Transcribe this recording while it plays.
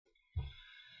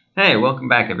Hey, welcome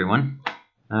back everyone.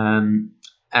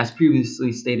 As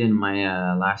previously stated in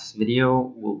my last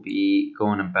video, we'll be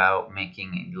going about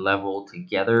making a level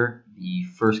together. The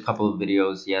first couple of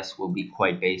videos, yes, will be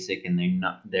quite basic, and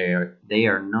they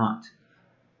are not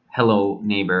Hello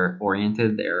Neighbor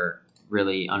oriented. They're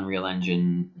really Unreal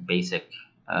Engine basic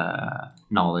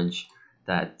knowledge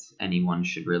that anyone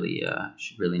should really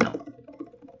know.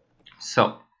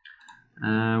 So,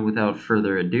 without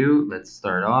further ado, let's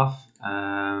start off.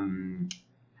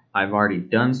 I've already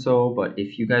done so, but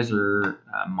if you guys are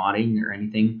modding or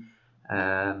anything,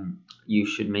 you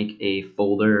should make a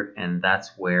folder, and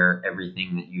that's where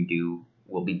everything that you do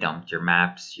will be dumped. Your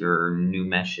maps, your new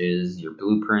meshes, your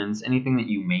blueprints, anything that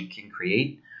you make and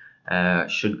create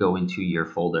should go into your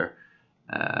folder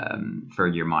for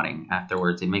your modding.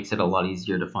 Afterwards, it makes it a lot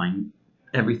easier to find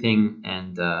everything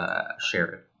and share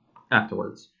it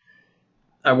afterwards.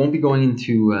 I won't be going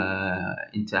into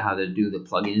how to do the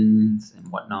plugins and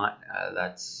whatnot.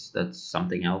 That's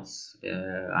something else.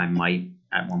 I might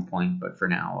at one point, but for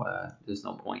now, there's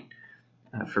no point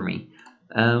for me.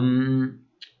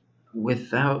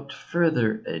 Without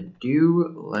further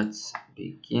ado, let's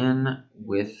begin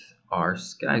with our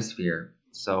Skysphere.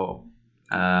 So,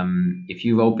 if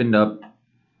you've opened up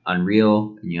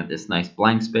Unreal and you have this nice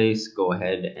blank space, go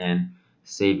ahead and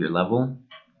save your level.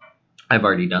 I've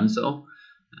already done so.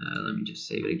 Let me just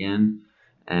save it again.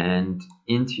 And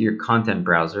into your content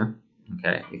browser,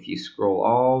 okay, if you scroll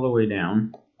all the way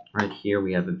down, right here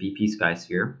we have a BP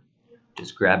Skysphere.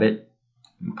 Just grab it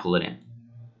and pull it in.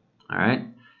 All right.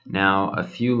 Now, a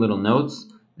few little notes.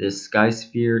 This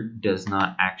Skysphere does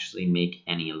not actually make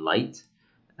any light.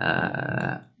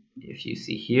 If you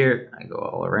see here, I go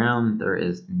all around. There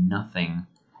is nothing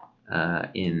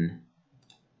in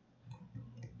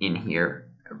here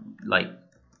like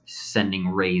sending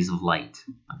rays of light.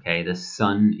 Okay, the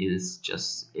sun is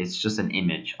it's just an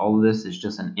image. All of this is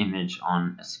just an image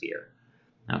on a sphere.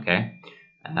 Okay,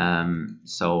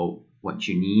 so what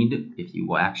you need if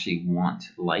you actually want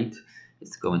light is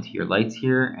to go into your lights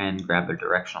here and grab a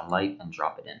directional light and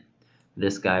drop it in.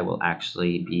 This guy will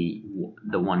actually be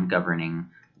the one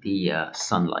governing the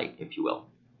sunlight, if you will.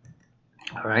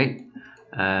 All right,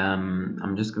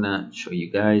 I'm just gonna show you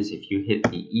guys. If you hit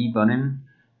the E button,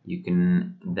 you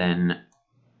can then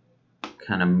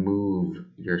kind of move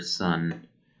your sun,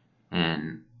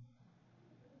 and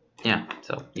yeah,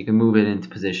 so you can move it into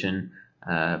position,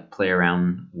 play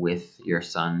around with your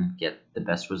sun, get the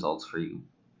best results for you.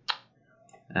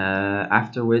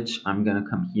 After which, I'm gonna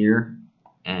come here,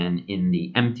 and in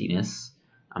the emptiness,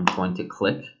 I'm going to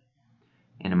click,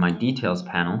 and in my details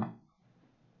panel,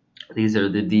 these are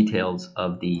the details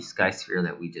of the Skysphere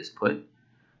that we just put.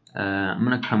 I'm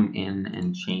going to come in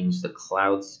and change the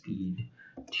cloud speed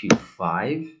to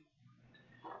 5.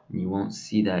 You won't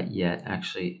see that yet,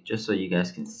 actually, just so you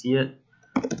guys can see it.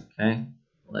 Okay,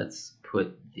 let's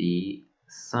put the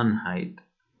sun height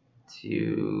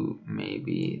to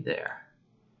maybe there.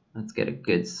 Let's get a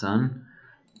good sun,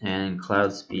 and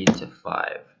cloud speed to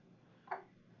 5.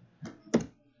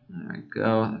 There we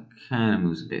go. That kind of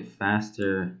moves a bit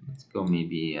faster. Let's go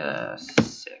maybe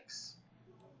 6.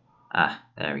 Ah,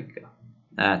 there we go.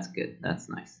 That's good. That's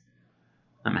nice.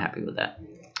 I'm happy with that.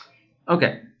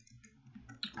 Okay.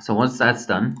 So once that's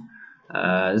done,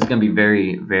 this is going to be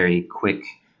very, very quick,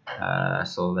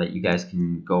 so that you guys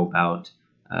can go about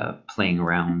playing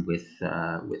around with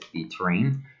the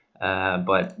terrain.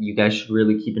 But you guys should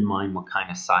really keep in mind what kind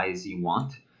of size you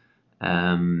want.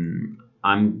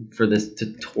 For this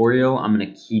tutorial, I'm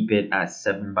going to keep it at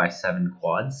 7x7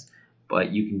 quads,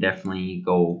 but you can definitely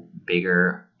go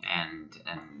bigger and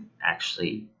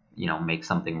actually, you know, make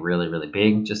something really, really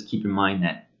big. Just keep in mind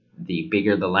that the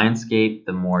bigger the landscape,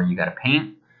 the more you got to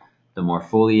paint, the more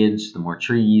foliage, the more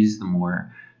trees, the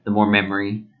more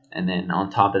memory. And then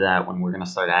on top of that, when we're going to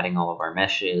start adding all of our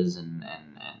meshes and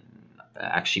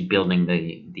actually building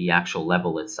the actual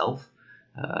level itself,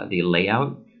 the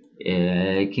layout,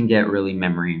 it can get really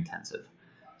memory intensive.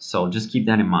 So just keep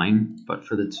that in mind. But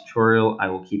for the tutorial, I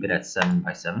will keep it at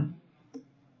 7x7.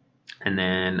 And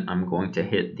then I'm going to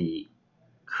hit the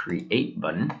create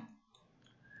button.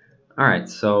 Alright,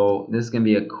 so this is going to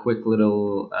be a quick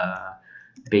little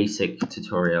basic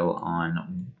tutorial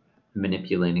on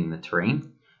manipulating the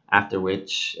terrain. After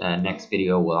which, next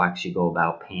video we'll actually go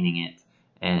about painting it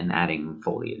and adding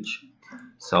foliage.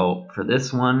 So for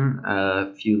this one,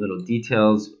 a few little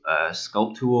details.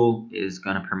 Sculpt tool is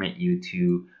going to permit you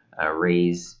to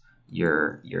raise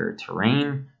your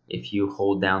terrain. If you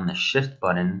hold down the shift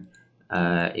button,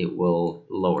 it will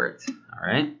lower it. All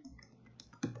right.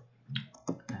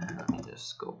 Let me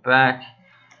just go back.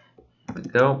 There we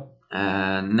go.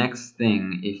 Next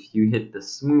thing, if you hit the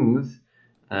smooth,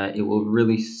 it will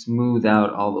really smooth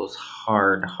out all those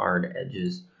hard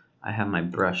edges. I have my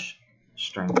brush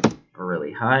strength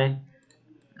really high.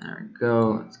 There we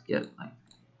go. Let's get like,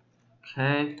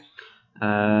 okay.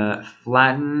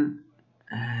 Flatten,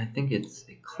 I think it's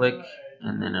a click,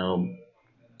 and then it'll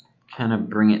kind of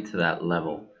bring it to that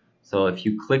level. So if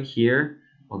you click here,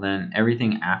 well then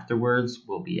everything afterwards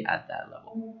will be at that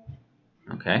level.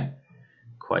 Okay,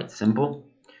 quite simple.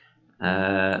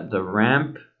 The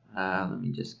ramp, let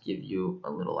me just give you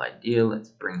a little idea. Let's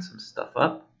bring some stuff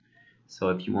up. So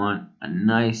if you want a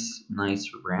nice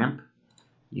ramp,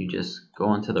 you just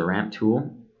go into the ramp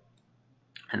tool,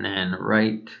 and then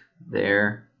right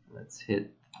there, let's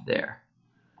hit there.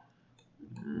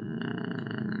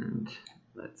 And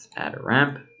let's add a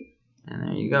ramp, and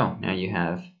there you go. Now you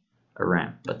have a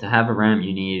ramp. But to have a ramp,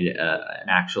 you need an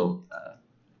actual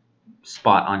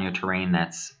spot on your terrain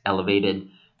that's elevated,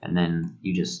 and then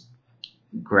you just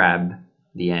grab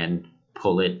the end,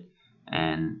 pull it,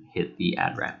 and hit the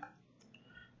add ramp.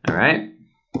 All right.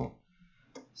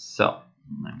 So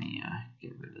let me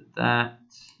get rid of that.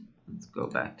 Let's go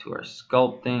back to our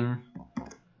sculpting.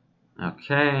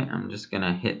 Okay, I'm just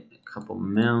gonna hit a couple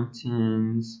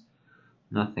mountains.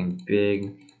 Nothing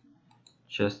big,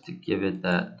 just to give it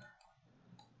that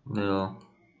little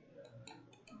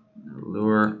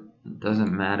allure. It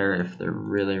doesn't matter if they're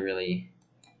really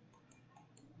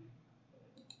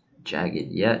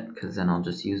jagged yet, because then I'll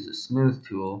just use the smooth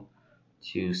tool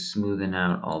to smoothen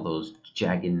out all those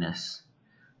jaggedness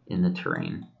in the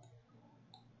terrain.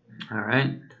 All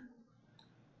right,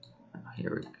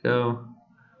 here we go.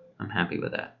 I'm happy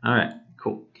with that. All right,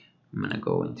 cool. I'm gonna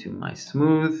go into my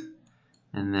smooth,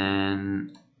 and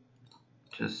then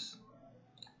just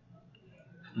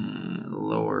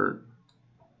lower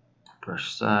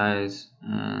brush size,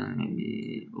 and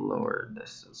maybe lower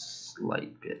this a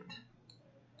slight bit.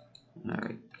 There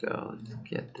we go. Let's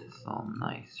get this all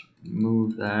nice.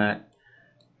 Remove that,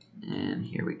 and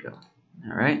here we go.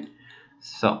 All right.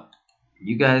 So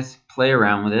you guys play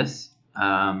around with this.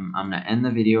 I'm gonna end the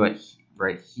video at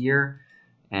right here,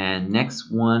 and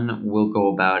next one we'll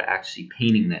go about actually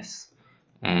painting this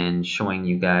and showing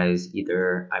you guys,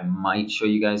 either I might show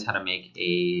you guys how to make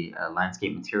a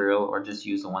landscape material, or just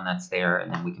use the one that's there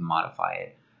and then we can modify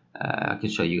it. I can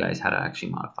show you guys how to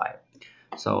actually modify it.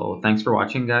 So thanks for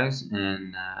watching, guys,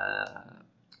 and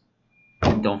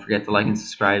don't forget to like and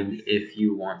subscribe if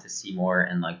you want to see more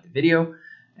and like the video.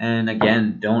 And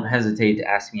again, don't hesitate to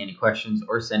ask me any questions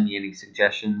or send me any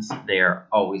suggestions. They are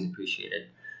always appreciated.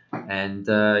 And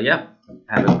yeah,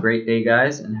 have a great day,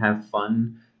 guys, and have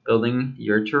fun building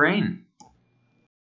your terrain.